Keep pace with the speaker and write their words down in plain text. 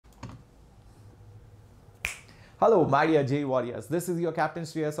Hello, my dear JEE warriors. This is your Captain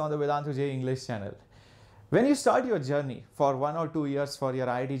Shreyas on the VEDANTU JEE English channel. When you start your journey for 1 or 2 years for your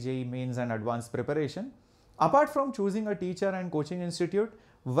IIT JEE mains and advanced preparation, apart from choosing a teacher and coaching institute,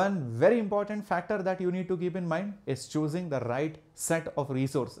 one very important factor that you need to keep in mind is choosing the right set of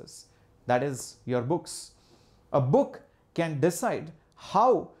resources. That is your books. A book can decide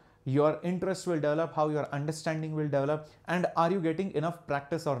how your interest will develop, how your understanding will develop, and are you getting enough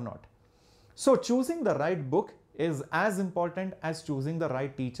practice or not. So choosing the right book is as important as choosing the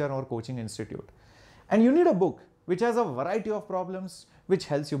right teacher or coaching institute. And you need a book which has a variety of problems, which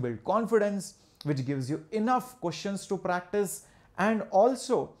helps you build confidence, which gives you enough questions to practice, and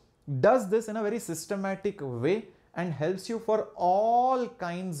also does this in a very systematic way and helps you for all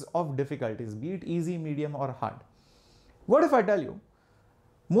kinds of difficulties, be it easy, medium, or hard. What if I tell you,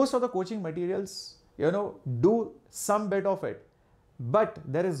 most of the coaching materials, do some bit of it, but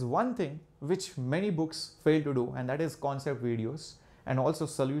there is one thing which many books fail to do, and that is concept videos and also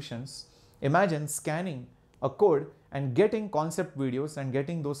solutions. Imagine scanning a code and getting concept videos and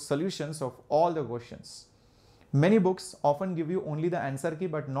getting those solutions of all the questions. Many books often give you only the answer key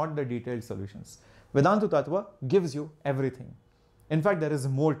but not the detailed solutions. Vedantu Tattva gives you everything. In fact, there is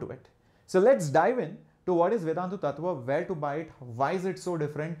more to it. So let's dive in to what is Vedantu Tattva, where to buy it, why is it so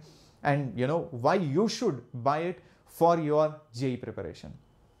different, and why you should buy it for your JEE preparation.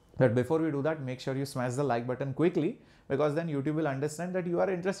 But before we do that, make sure you smash the like button quickly, because then YouTube will understand that you are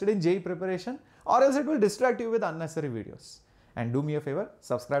interested in JEE preparation, or else it will distract you with unnecessary videos. And do me a favor,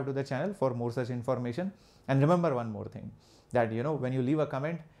 subscribe to the channel for more such information. And remember one more thing, that when you leave a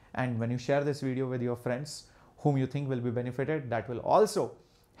comment and when you share this video with your friends whom you think will be benefited, that will also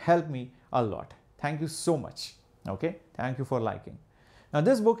help me a lot. Thank you so much. Okay, thank you for liking. Now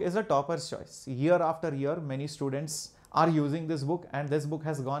this book is a topper's choice. Year after year, many students are using this book, and this book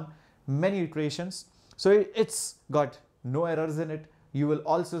has gone many iterations. So it's got no errors in it. You will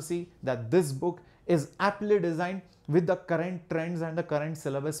also see that this book is aptly designed with the current trends and the current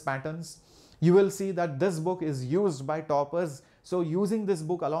syllabus patterns. You will see that this book is used by toppers. So using this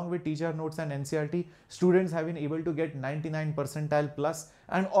book along with teacher notes and NCERT, students have been able to get 99 percentile plus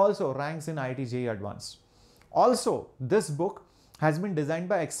and also ranks in IIT JEE Advanced. Also, this book has been designed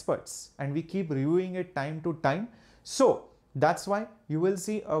by experts and we keep reviewing it time to time. So that's why you will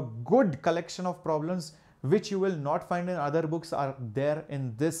see a good collection of problems which you will not find in other books are there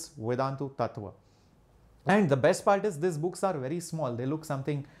in this Vedantu Tattva. And the best part is these books are very small. They look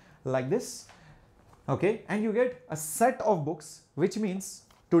something like this. Okay, and you get a set of books, which means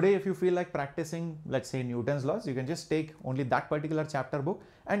today if you feel like practicing, let's say Newton's laws, you can just take only that particular chapter book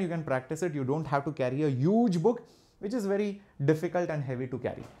and you can practice it. You don't have to carry a huge book, which is very difficult and heavy to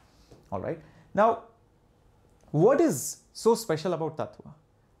carry. All right. Now, what is so special about Tattva?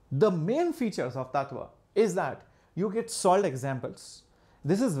 The main features of Tattva is that you get solved examples.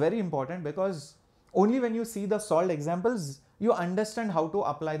 This is very important because only when you see the solved examples, you understand how to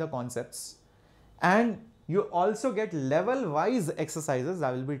apply the concepts. And you also get level-wise exercises.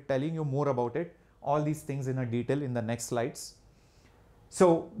 I will be telling you more about it, all these things in a detail in the next slides.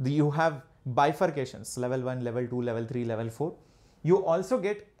 So you have bifurcations, level 1, level 2, level 3, level 4. You also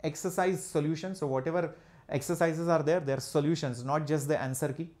get exercise solutions. So whatever exercises are there, they're solutions, not just the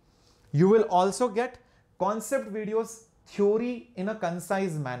answer key. You will also get concept videos, theory in a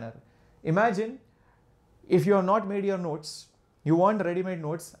concise manner. Imagine if you have not made your notes, you want ready-made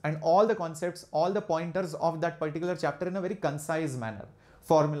notes and all the concepts, all the pointers of that particular chapter in a very concise manner.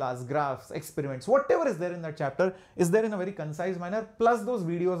 Formulas, graphs, experiments, whatever is there in that chapter is there in a very concise manner, plus those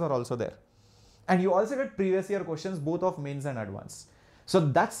videos are also there. And you also get previous year questions, both of mains and advanced. So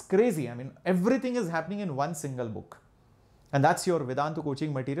that's crazy. I mean, everything is happening in one single book. And that's your Vedantu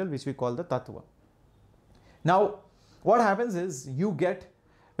coaching material, which we call the Tattva. Now, what happens is you get,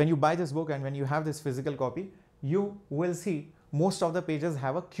 when you buy this book and when you have this physical copy, you will see most of the pages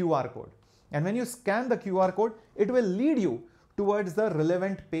have a QR code. And when you scan the QR code, it will lead you towards the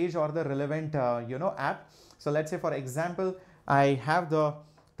relevant page or the relevant, app. So let's say, for example, I have the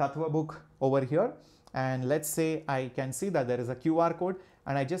Tattva book over here. And let's say I can see that there is a QR code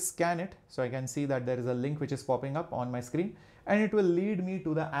and I just scan it. So I can see that there is a link which is popping up on my screen and it will lead me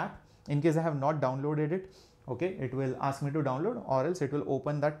to the app. In case I have not downloaded it, okay, it will ask me to download, or else it will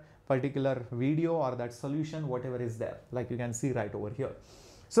open that particular video or that solution, whatever is there, like you can see right over here.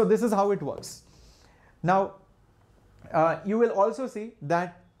 So this is how it works. Now, you will also see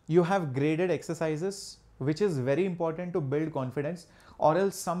that you have graded exercises, which is very important to build confidence, or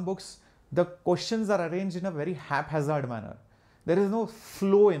else some books, the questions are arranged in a very haphazard manner. There is no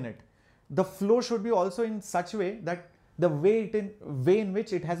flow in it. The flow should be also in such a way that the way in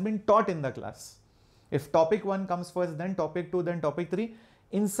which it has been taught in the class. If topic 1 comes first, then topic 2, then topic 3,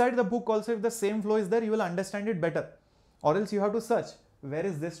 inside the book also if the same flow is there, you will understand it better. Or else you have to search, where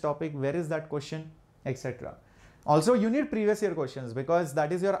is this topic, where is that question, etc. Also, you need previous year questions because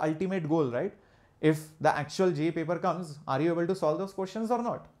that is your ultimate goal, right? If the actual JEE paper comes, are you able to solve those questions or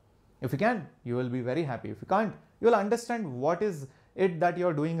not? If you can, you will be very happy. If you can't, you will understand what is it that you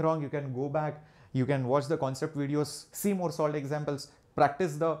are doing wrong. You can go back, you can watch the concept videos, see more solved examples,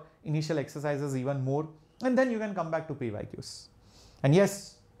 practice the initial exercises even more, and then you can come back to PYQs. And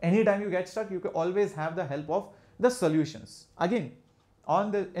yes, anytime you get stuck, you can always have the help of the solutions. Again,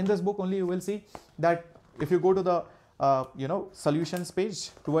 in this book only you will see that if you go to the solutions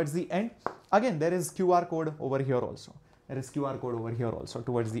page towards the end, again there is QR code over here also. There is QR code over here also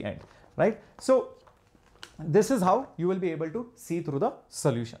towards the end, right? So this is how you will be able to see through the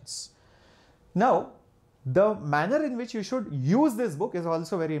solutions. Now, the manner in which you should use this book is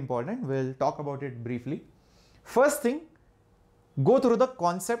also very important. We'll talk about it briefly. First thing, go through the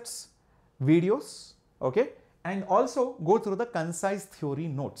concepts, videos, okay? And also go through the concise theory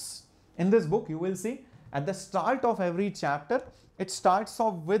notes. In this book, you will see at the start of every chapter, it starts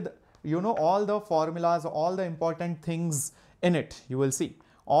off with, all the formulas, all the important things in it. You will see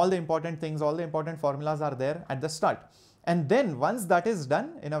all the important things, all the important formulas are there at the start. And then once that is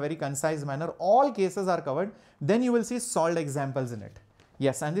done in a very concise manner, all cases are covered, then you will see solved examples in it.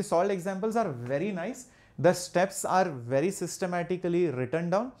 Yes, and the solved examples are very nice. The steps are very systematically written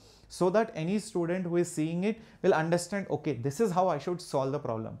down so that any student who is seeing it will understand, okay, this is how I should solve the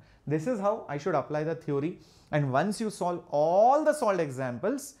problem. This is how I should apply the theory. And once you solve all the solved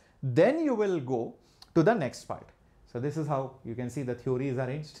examples, then you will go to the next part. So this is how you can see the theory is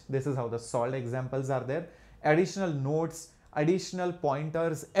arranged. This is how the solved examples are there. Additional notes, additional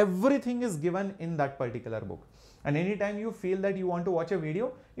pointers, everything is given in that particular book. And anytime you feel that you want to watch a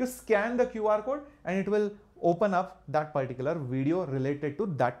video, you scan the QR code and it will open up that particular video related to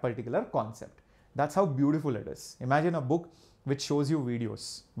that particular concept. That's how beautiful it is. Imagine a book which shows you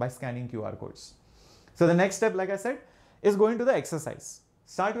videos by scanning QR codes. So the next step, like I said, is going to the exercise.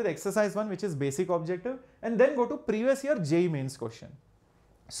 Start with exercise 1, which is basic objective, and then go to previous year JEE mains question.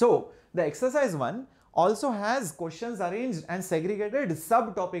 So the exercise 1 also has questions arranged and segregated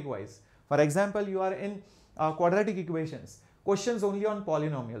subtopic wise. For example, you are in quadratic equations, questions only on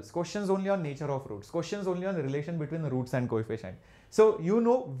polynomials, questions only on nature of roots, questions only on the relation between the roots and coefficient. So you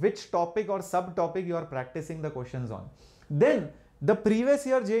know which topic or subtopic you are practicing the questions on. Then the previous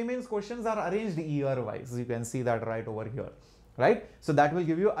year JEE mains questions are arranged year wise. You can see that right over here. Right? So that will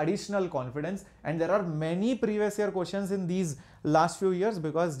give you additional confidence, and there are many previous year questions in these last few years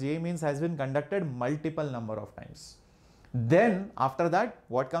because JEE mains has been conducted multiple number of times. Then after that,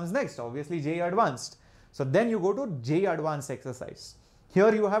 what comes next? Obviously JEE Advanced. So then you go to JEE Advanced exercise.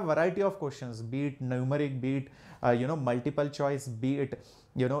 Here you have variety of questions, be it numeric, be it multiple choice, be it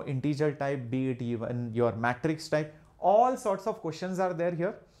integer type, be it even your matrix type. All sorts of questions are there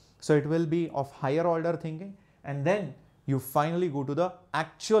here. So it will be of higher order thinking, and then you finally go to the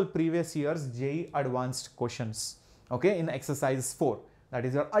actual previous year's JEE Advanced questions, okay, in exercise 4. That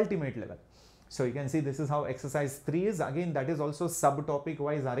is your ultimate level. So you can see this is how exercise 3 is. Again, that is also subtopic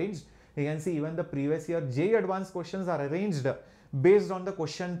wise arranged. You can see even the previous year JEE Advanced questions are arranged based on the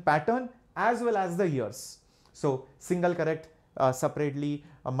question pattern as well as the years. So single correct separately,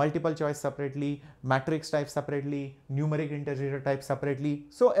 multiple choice separately, matrix type separately, numeric integer type separately.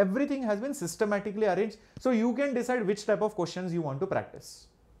 So everything has been systematically arranged, so you can decide which type of questions you want to practice.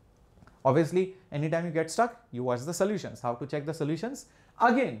 Obviously, anytime you get stuck, you watch the solutions. How to check the solutions?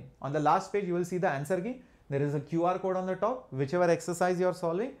 Again, on the last page, you will see the answer key. There is a QR code on the top. Whichever exercise you are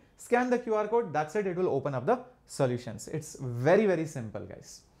solving, scan the QR code. That's it. It will open up the solutions. It's very, very simple,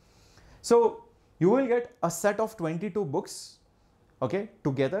 guys. So you will get a set of 22 books, okay,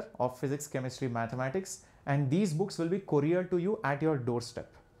 together of physics, chemistry, mathematics, and these books will be couriered to you at your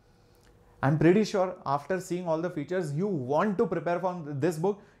doorstep. I'm pretty sure after seeing all the features, you want to prepare from this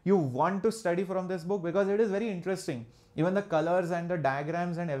book, you want to study from this book because it is very interesting. Even the colors and the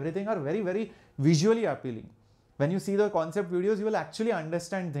diagrams and everything are very, very visually appealing. When you see the concept videos, you will actually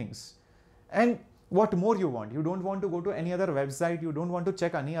understand things. And what more you want? You don't want to go to any other website, you don't want to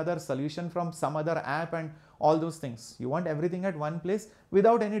check any other solution from some other app and all those things. You want everything at one place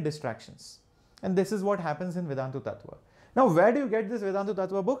without any distractions. And this is what happens in Vedantu Tattva. Now, where do you get this Vedantu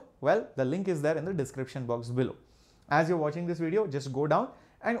Tattva book? Well, the link is there in the description box below. As you're watching this video, just go down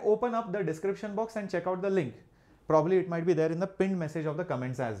and open up the description box and check out the link. Probably it might be there in the pinned message of the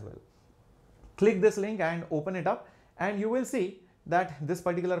comments as well. Click this link and open it up, and you will see that this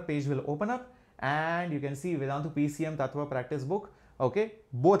particular page will open up, and you can see Vedantu PCM Tattva practice book, Okay,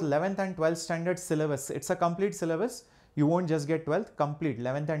 both 11th and 12th standard syllabus. It's a complete syllabus. You won't just get 12th, complete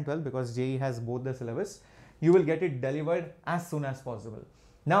 11th and 12th, because JEE has both the syllabus. You will get it delivered as soon as possible.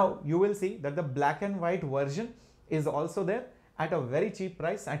 Now you will see that the black and white version is also there at a very cheap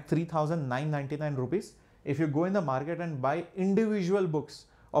price at 3,999 rupees. If you go in the market and buy individual books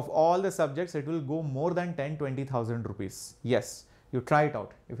of all the subjects, it will go more than 10,000-20,000 rupees. Yes, you try it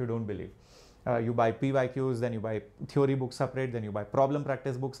out if you don't believe. You buy PYQs, then you buy theory books separate, then you buy problem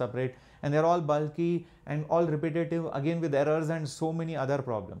practice books separate, and they're all bulky and all repetitive, again with errors and so many other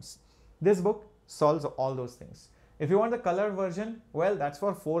problems. This book solves all those things. If you want the colored version, well, that's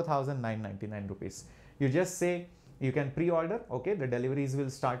for 4,999 rupees. You just say you can pre-order, okay, the deliveries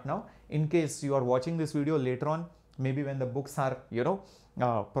will start now. In case you are watching this video later on, maybe when the books are,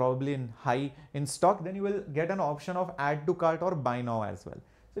 probably high in stock, then you will get an option of add to cart or buy now as well.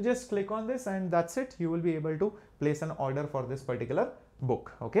 So just click on this and that's it. You will be able to place an order for this particular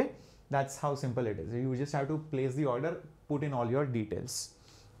book. Okay, that's how simple it is. You just have to place the order, put in all your details.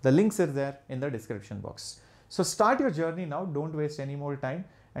 The links are there in the description box. So start your journey now. Don't waste any more time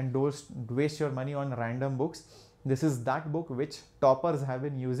and don't waste your money on random books. This is that book which toppers have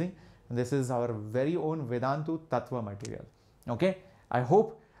been using. This is our very own Vedantu Tattva material. Okay, I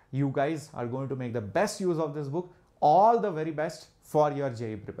hope you guys are going to make the best use of this book. All the very best for your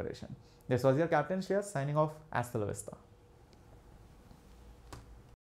JEE preparation. This was your Captain Shreyas signing off. Hasta la vista.